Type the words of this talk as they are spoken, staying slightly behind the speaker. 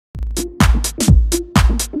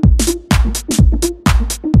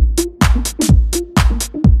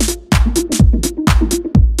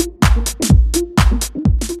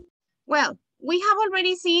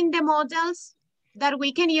already seen the modals that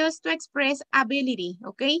we can use to express ability,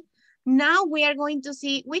 okay? Now we are going to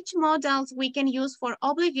see which modals we can use for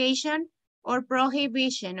obligation or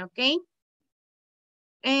prohibition, okay?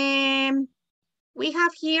 We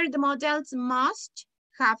have here the modals must,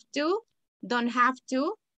 have to, don't have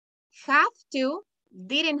to,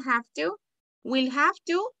 didn't have to, will have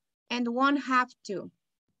to, and won't have to,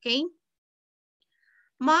 okay?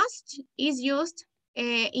 Must is used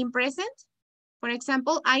in present. For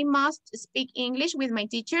example, I must speak English with my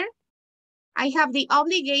teacher. I have the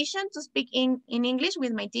obligation to speak in English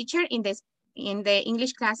with my teacher in the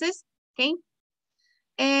English classes, okay?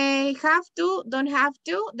 Have to, don't have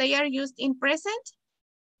to, they are used in present.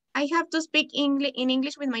 I have to speak in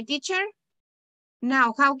English with my teacher.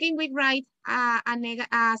 Now, how can we write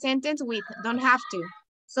a sentence with don't have to?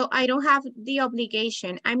 So I don't have the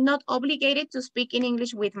obligation. I'm not obligated to speak in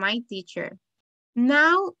English with my teacher.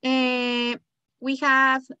 Now, we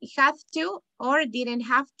have to or didn't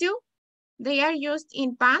have to. They are used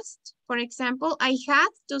in past. For example, I had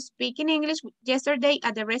to speak in English yesterday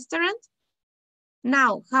at the restaurant.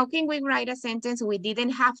 Now, how can we write a sentence we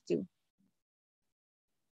didn't have to?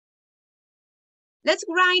 Let's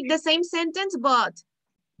write the same sentence, but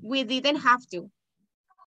we didn't have to.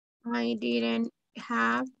 I didn't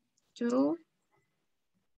have to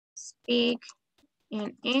speak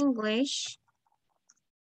in English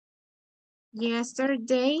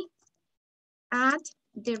yesterday at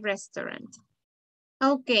the restaurant.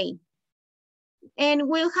 Okay. And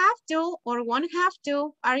will have to or won't have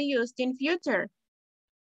to are used in future.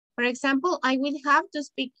 For example, I will have to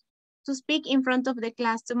speak in front of the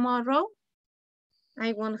class tomorrow.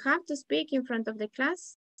 I won't have to speak in front of the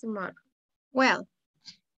class tomorrow. Well,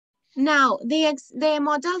 now the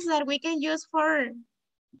models that we can use for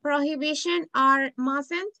prohibition are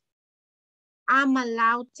mustn't, I'm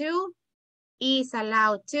allowed to, is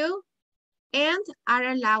allowed to, and are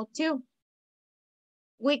allowed to.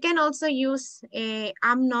 We can also use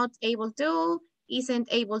I'm not able to, isn't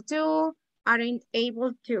able to, aren't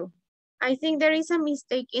able to. I think there is a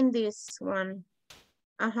mistake in this one.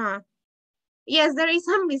 Yes, there is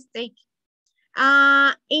a mistake.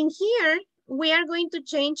 In here, we are going to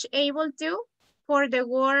change able to for the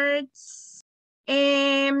words.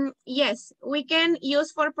 Yes, we can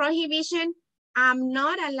use for prohibition, I'm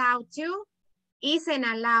not allowed to, isn't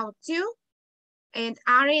allowed to, and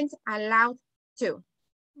aren't allowed to,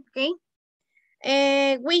 okay?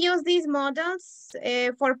 We use these models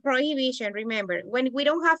for prohibition, remember, when we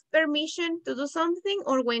don't have permission to do something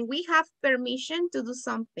or when we have permission to do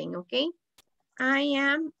something, okay? I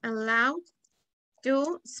am allowed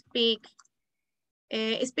to speak.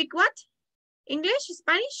 Speak what? English,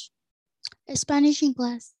 Spanish? Spanish in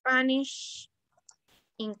class. Spanish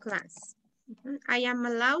in class. I am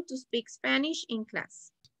allowed to speak Spanish in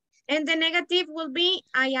class. And the negative will be,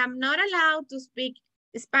 I am not allowed to speak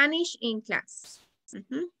Spanish in class.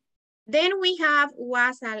 Then we have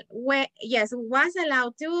was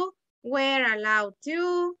allowed to, were allowed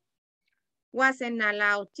to, wasn't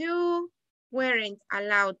allowed to, weren't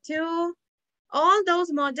allowed to. All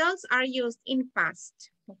those models are used in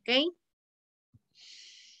past, okay?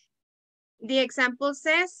 The example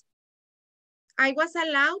says, I was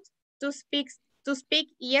allowed to speak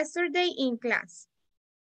yesterday in class.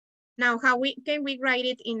 Now, how can we write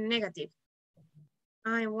it in negative?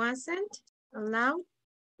 I wasn't allowed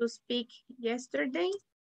to speak yesterday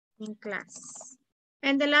in class.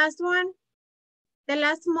 And the last one, the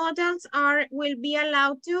last models are will be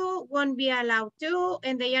allowed to, won't be allowed to,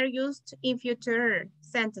 and they are used in future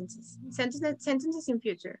sentences. Sentences in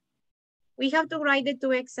future. We have to write the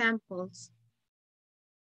two examples.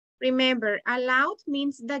 Remember, allowed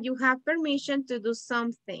means that you have permission to do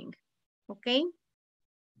something, okay?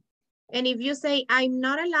 And if you say, I'm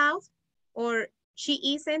not allowed, or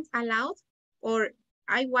she isn't allowed, or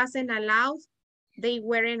I wasn't allowed, they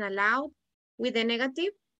weren't allowed, with the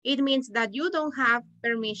negative, it means that you don't have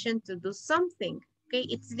permission to do something, okay?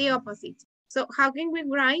 It's the opposite. So how can we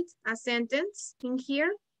write a sentence in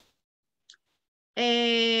here?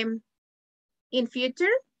 In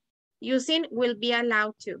future, using will be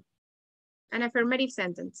allowed to. An affirmative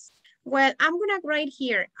sentence. Well, I'm gonna write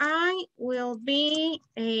here, I will be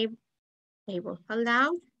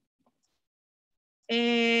allowed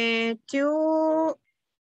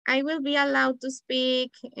I will be allowed to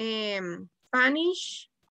speak Spanish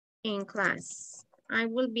in class. I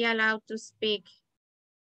will be allowed to speak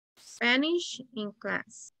Spanish in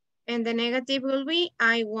class. And the negative will be,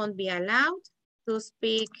 I won't be allowed to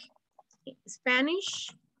speak Spanish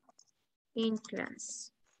in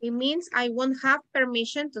class. It means I won't have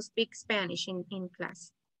permission to speak Spanish in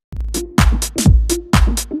class.